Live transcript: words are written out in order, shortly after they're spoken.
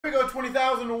Here we go,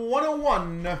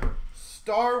 20,101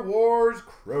 Star Wars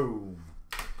Chrome.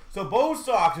 So Bo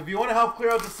Sox, if you want to help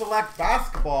clear out the select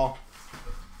basketball,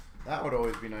 that would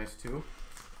always be nice too.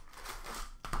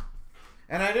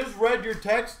 And I just read your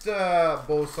text,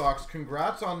 Bo Sox.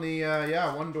 Congrats on the,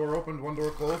 yeah, one door opened, one door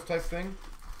closed type thing.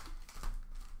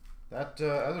 That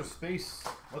other space,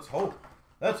 let's hope.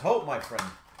 Let's hope, my friend.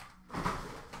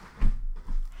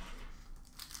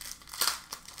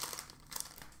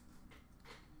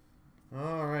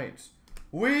 All right.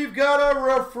 We've got a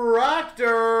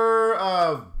refractor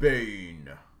of Bane.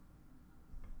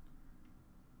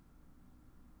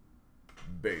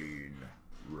 Bane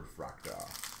refractor.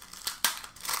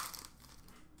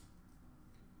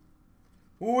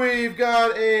 We've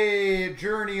got a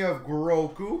Journey of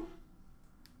Groku.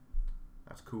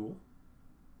 That's cool.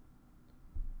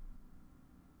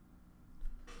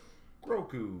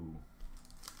 Groku.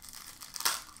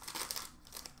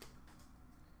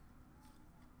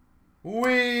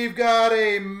 We've got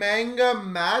a Manga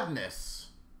Madness.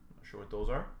 Not sure what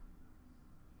those are.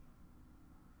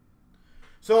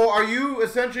 So are you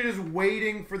essentially just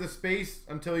waiting for the space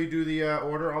until you do the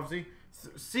order, obviously?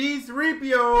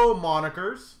 C-3PO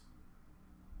monikers.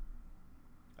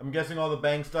 I'm guessing all the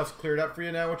bank stuff's cleared up for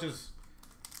you now, which is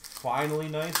finally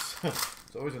nice.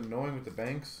 It's always annoying with the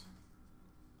banks.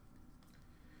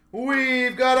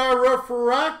 We've got a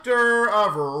refractor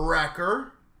of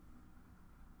Wrecker.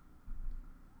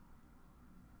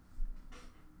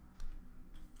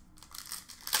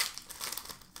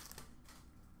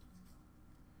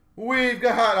 We've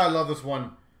got, I love this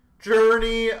one,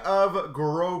 Journey of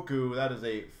Groku. That is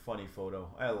a funny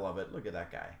photo. I love it. Look at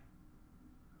that guy.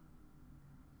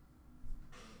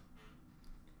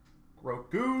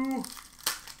 Groku.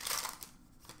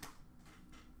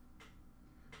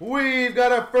 We've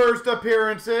got a first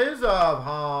appearances of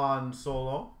Han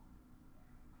Solo.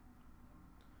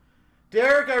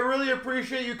 Derek, I really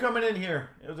appreciate you coming in here.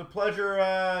 It was a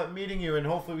pleasure meeting you, and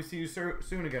hopefully we see you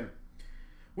soon again.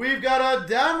 We've got a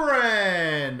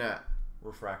Dameron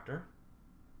refractor.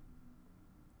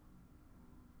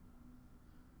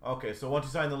 Okay, so once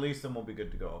you sign the lease, then we'll be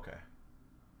good to go. Okay.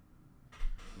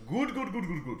 Good.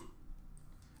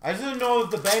 I just didn't know if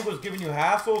the bank was giving you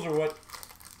hassles or what.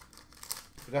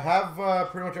 But I have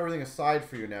pretty much everything aside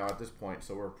for you now at this point,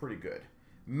 so we're pretty good.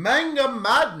 Manga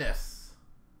Madness.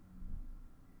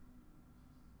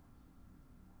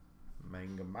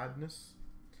 Manga Madness.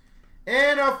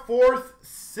 And a fourth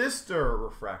sister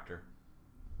refractor.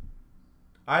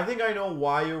 I think I know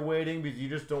why you're waiting, because you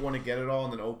just don't want to get it all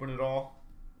and then open it all.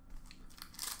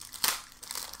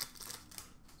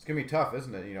 It's going to be tough,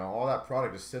 isn't it? You know, all that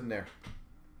product is sitting there.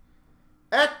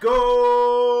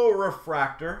 Echo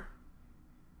refractor.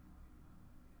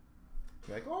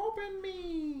 You're like, open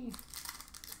me.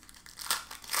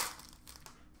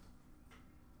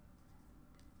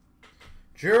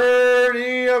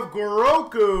 Journey of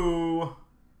Groku.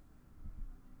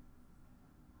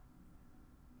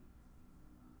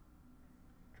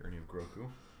 Journey of Groku.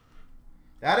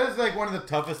 That is like one of the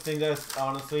toughest things,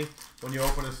 honestly, when you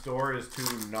open a store, is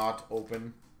to not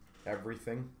open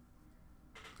everything.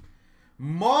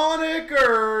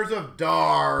 Monikers of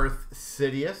Darth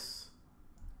Sidious.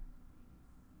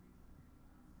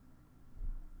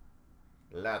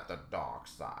 Let the dark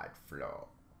side flow.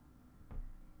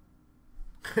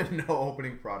 No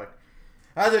opening product.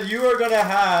 I said you are going to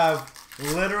have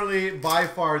literally by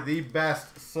far the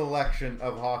best selection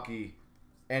of hockey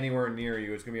anywhere near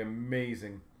you. It's going to be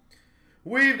amazing.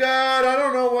 We've got, I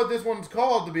don't know what this one's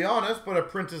called, to be honest, but a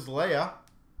Princess Leia.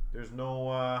 There's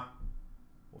no,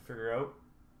 we'll figure out.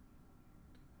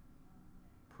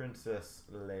 Princess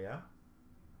Leia.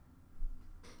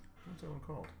 What's that one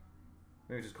called?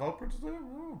 Maybe it's just called Princess Leia?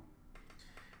 Oh.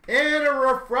 And a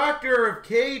refractor of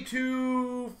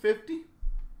K250.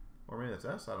 Or maybe that's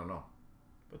S, I don't know.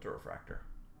 But it's a refractor.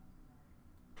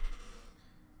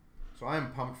 So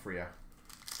I'm pumped for you.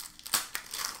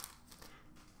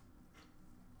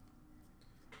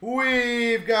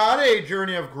 We've got a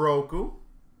Journey of Groku.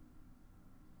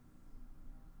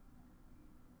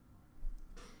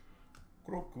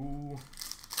 Groku.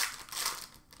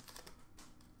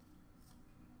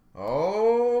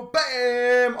 Oh,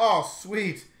 bam! Oh,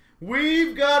 sweet.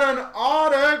 We've got an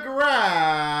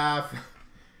autograph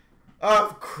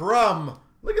of Crumb.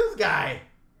 Look at this guy.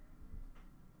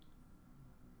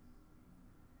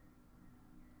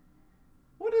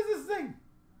 What is this thing?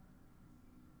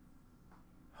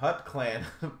 Hut Clan.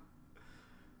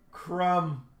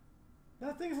 Crumb.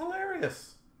 That thing's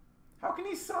hilarious. How can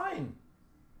he sign?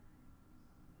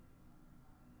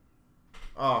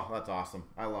 Oh, that's awesome.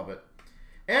 I love it.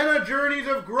 And a Journeys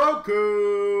of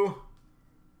Grogu.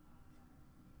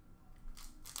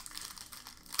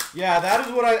 Yeah, that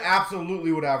is what I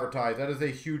absolutely would advertise. That is a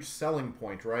huge selling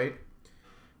point, right?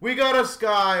 We got a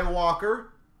Skywalker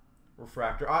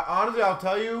refractor. Honestly, I'll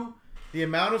tell you, the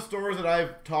amount of stores that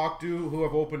I've talked to who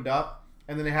have opened up,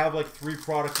 and then they have like 3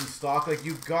 products in stock, like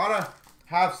you gotta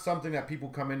have something that people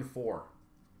come in for.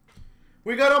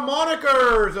 We got a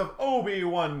Monikers of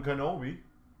Obi-Wan Kenobi.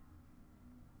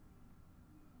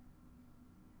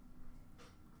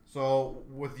 So,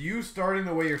 with you starting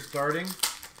the way you're starting,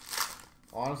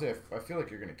 honestly, I feel like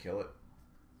you're going to kill it.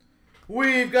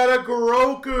 We've got a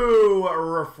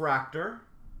Grogu refractor.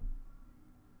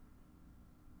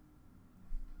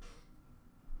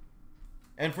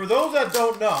 And for those that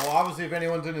don't know, obviously if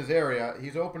anyone's in his area,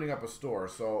 he's opening up a store.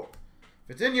 So,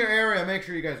 if it's in your area, make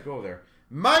sure you guys go there.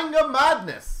 Manga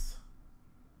Madness.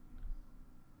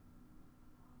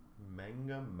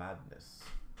 Manga Madness.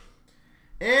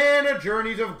 And a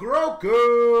Journeys of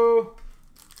Grogu.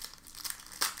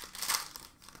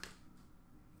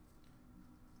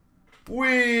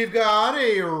 We've got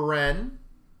a Ren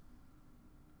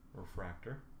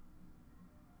refractor.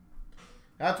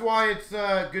 That's why it's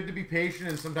good to be patient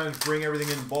and sometimes bring everything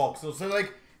in bulk. So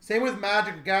like, same with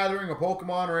Magic Gathering, a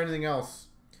Pokemon, or anything else.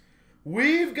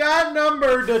 We've got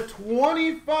number to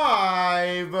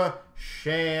 25,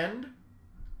 Shand.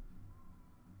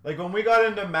 Like, when we got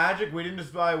into Magic, we didn't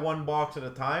just buy 1 box at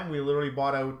a time. We literally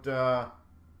bought out,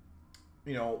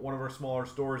 you know, one of our smaller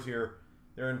stores here,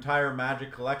 their entire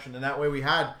Magic collection. And that way we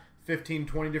had 15,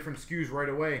 20 different SKUs right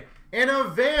away. And a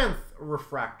Vanth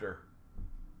refractor.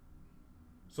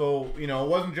 So, you know, it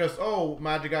wasn't just, oh,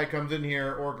 Magic guy comes in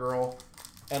here, or girl,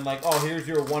 and like, oh, here's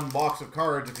your 1 box of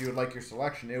cards if you would like your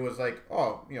selection. It was like,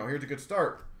 oh, you know, here's a good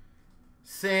start.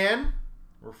 Sand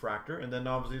refractor, and then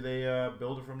obviously they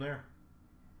build it from there.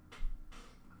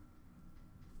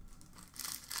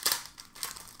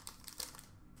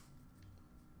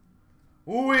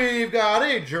 We've got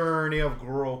a Journey of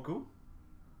Grogu.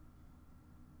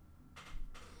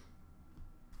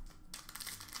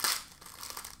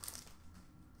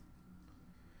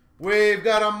 We've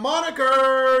got a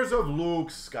Monikers of Luke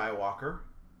Skywalker.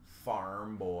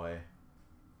 Farm Boy.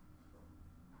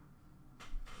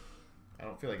 I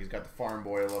don't feel like he's got the Farm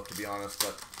Boy look, to be honest,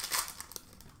 but...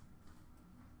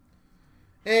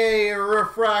 A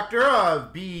refractor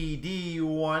of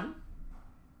BD1.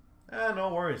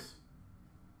 No worries.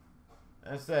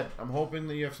 As I said, I'm hoping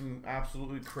that you have some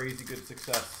absolutely crazy good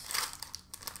success.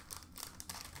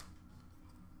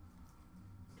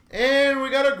 And we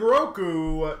got a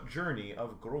Grogu, Journey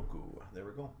of Grogu. There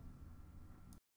we go.